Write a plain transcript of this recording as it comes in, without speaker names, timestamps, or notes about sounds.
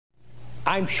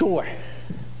I'm sure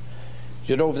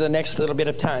that over the next little bit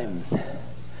of time,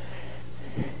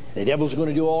 the devil's going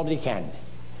to do all that he can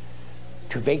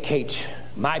to vacate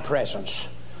my presence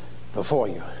before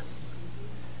you.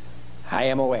 I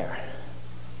am aware.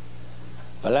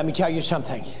 But let me tell you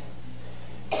something.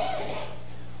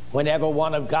 Whenever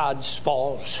one of God's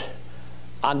falls,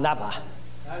 another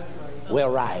will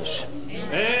rise.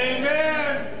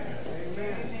 Amen.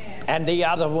 And the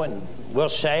other one will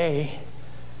say,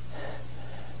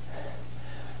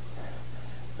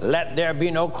 let there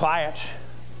be no quiet.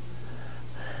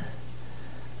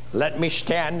 Let me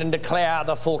stand and declare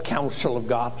the full counsel of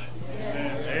God.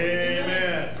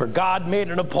 Amen. For God made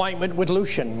an appointment with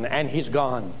Lucian, and he's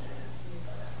gone.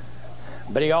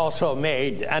 But he also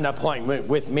made an appointment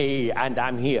with me, and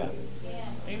I'm here.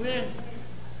 Amen.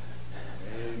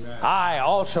 I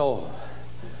also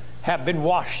have been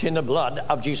washed in the blood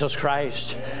of Jesus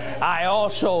Christ. I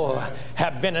also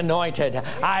have been anointed.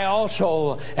 I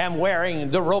also am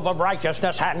wearing the robe of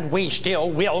righteousness, and we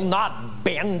still will not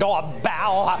bend or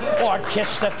bow or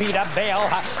kiss the feet of Baal,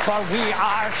 for we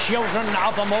are children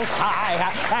of the Most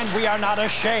High, and we are not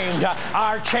ashamed.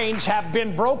 Our chains have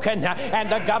been broken,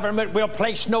 and the government will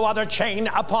place no other chain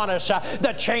upon us.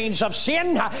 The chains of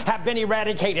sin have been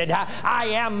eradicated. I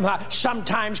am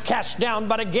sometimes cast down,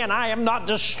 but again, I am not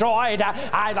destroyed.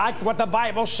 I like what the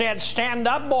Bible said, stand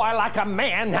up, boy, like a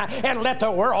man, and let the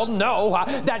world know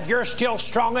that you're still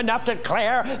strong enough to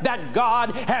declare that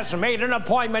God has made an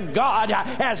appointment. God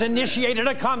has initiated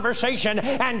a conversation,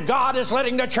 and God is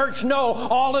letting the church know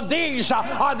all of these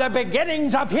are the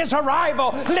beginnings of his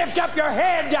arrival. Lift up your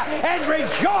head and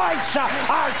rejoice.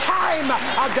 Our time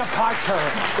of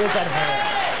departure is at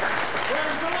hand.